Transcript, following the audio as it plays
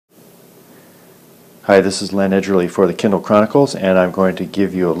Hi, this is Len Edgerly for the Kindle Chronicles, and I'm going to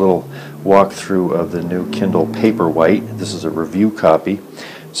give you a little walkthrough of the new Kindle Paperwhite. This is a review copy.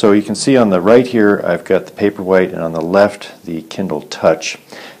 So you can see on the right here I've got the Paperwhite, and on the left the Kindle Touch.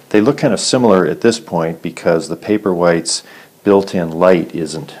 They look kind of similar at this point because the Paperwhite's built-in light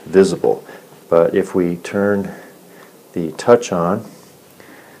isn't visible. But if we turn the Touch on,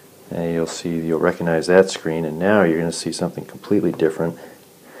 and you'll recognize that screen, and now you're going to see something completely different.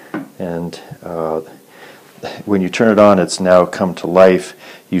 And when you turn it on, it's now come to life.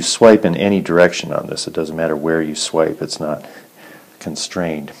 You swipe in any direction on this. It doesn't matter where you swipe. It's not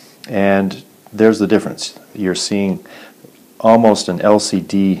constrained. And there's the difference. You're seeing almost an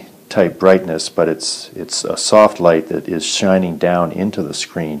LCD type brightness, but it's a soft light that is shining down into the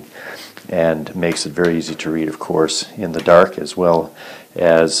screen and makes it very easy to read, of course, in the dark as well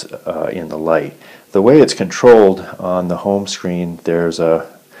as in the light. The way it's controlled on the home screen, there's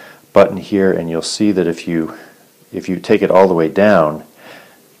a button here, and you'll see that if you take it all the way down,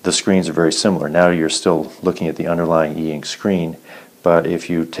 the screens are very similar. Now you're still looking at the underlying e-ink screen, but if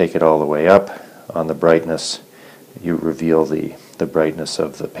you take it all the way up on the brightness, you reveal the brightness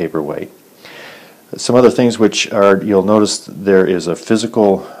of the Paperwhite. Some other things which are, you'll notice there is a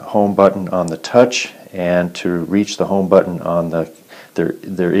physical home button on the Touch, and to reach the home button on the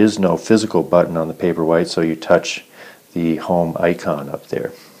there is no physical button on the Paperwhite, so you touch the home icon up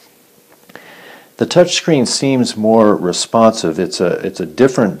there. The touch screen seems more responsive. It's a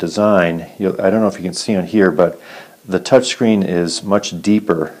different design. I don't know if you can see on here, but the touch screen is much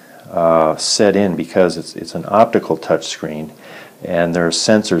deeper set in because it's an optical touch screen, and there are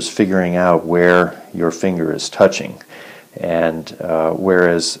sensors figuring out where your finger is touching. And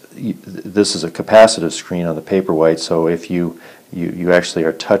whereas this is a capacitive screen on the Paperwhite, so if you actually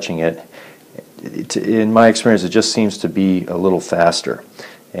are touching it, in my experience, it just seems to be a little faster.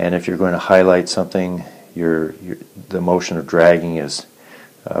 And if you're going to highlight something, the motion of dragging is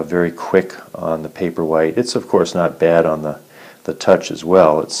very quick on the Paperwhite. It's of course not bad on the Touch as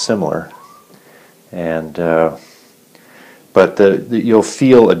well. It's similar, and but you'll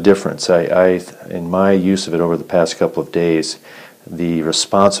feel a difference. In my use of it over the past couple of days, the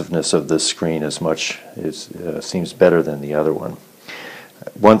responsiveness of this screen seems better than the other one.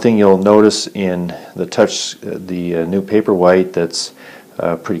 One thing you'll notice in the Touch, the new Paperwhite, that's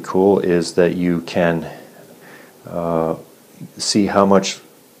pretty cool, is that you can see how much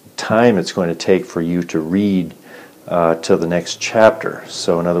time it's going to take for you to read to the next chapter.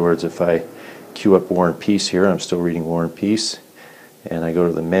 So in other words, if I queue up War and Peace here, I'm still reading War and Peace, and I go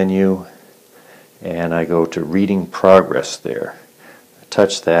to the menu and I go to Reading Progress there. I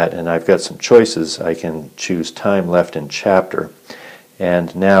touch that, and I've got some choices. I can choose Time Left in Chapter,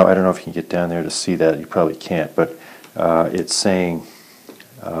 and now I don't know if you can get down there to see that. You probably can't, but it's saying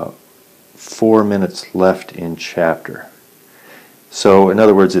 4 minutes left in chapter. So in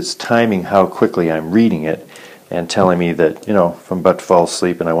other words, it's timing how quickly I'm reading it and telling me that, you know, if I'm about to fall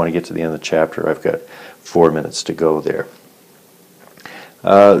asleep and I want to get to the end of the chapter, I've got 4 minutes to go there.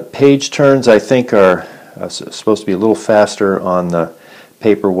 Page turns, I think, are supposed to be a little faster on the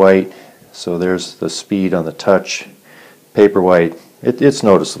Paperwhite. So there's the speed on the Touch. Paperwhite, it's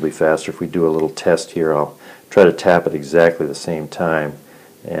noticeably faster. If we do a little test here, I'll try to tap at exactly the same time,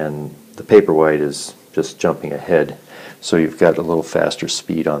 and the Paperwhite is just jumping ahead, so you've got a little faster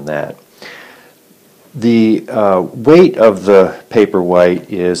speed on that. The weight of the Paperwhite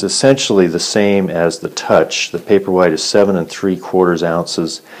is essentially the same as the Touch. The Paperwhite is 7 3/4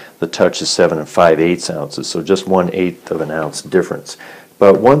 ounces. The Touch is 7 5/8 ounces, so just 1/8 of an ounce difference.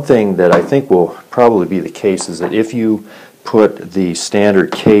 But one thing that I think will probably be the case is that if you put the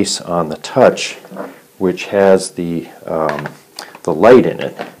standard case on the Touch, which has the light in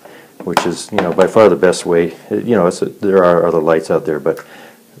it, which is, you know, by far the best way. You know, there are other lights out there, but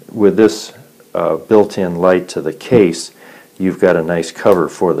with this built-in light to the case, you've got a nice cover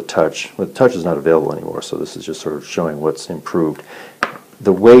for the Touch. Well, the Touch is not available anymore, so this is just sort of showing what's improved.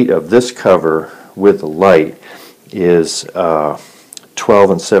 The weight of this cover with the light is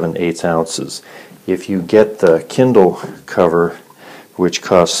 12 7/8 ounces. If you get the Kindle cover, which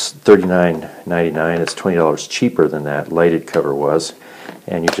costs $39.99, it's $20 cheaper than that lighted cover was,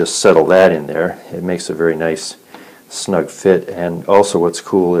 and you just settle that in there, it makes a very nice snug fit. And also what's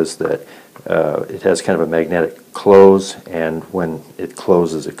cool is that it has kind of a magnetic close, and when it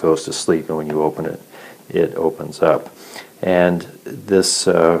closes it goes to sleep, and when you open it, it opens up. And this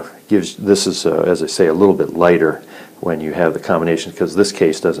is as I say, a little bit lighter when you have the combination, because this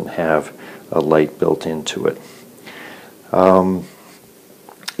case doesn't have a light built into it.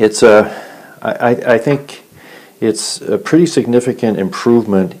 I think it's a pretty significant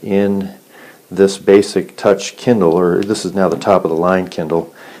improvement in this basic touch Kindle, or this is now the top of the line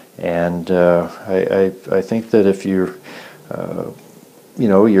Kindle, and I think that if you're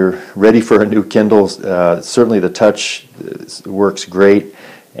you're ready for a new Kindle, certainly the touch works great,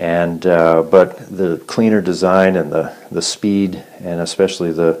 and but the cleaner design and the speed, and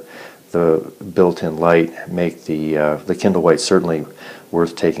especially the built-in light, make the Kindle White certainly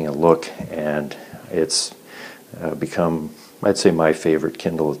worth taking a look, and it's become, I'd say, my favorite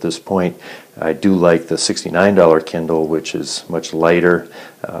Kindle at this point. I do like the $69 Kindle, which is much lighter,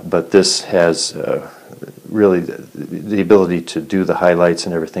 but this has really the ability to do the highlights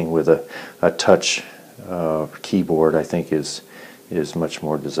and everything with a touch keyboard. I think is much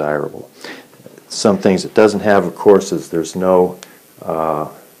more desirable. Some things it doesn't have, of course, is there's no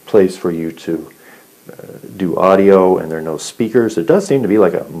place for you to do audio, and there are no speakers. There does seem to be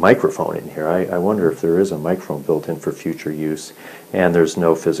like a microphone in here. I wonder if there is a microphone built in for future use, and there's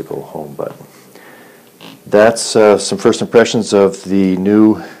no physical home button. That's some first impressions of the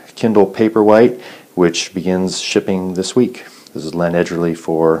new Kindle Paperwhite, which begins shipping this week. This is Len Edgerly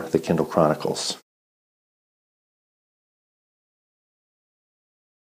for the Kindle Chronicles.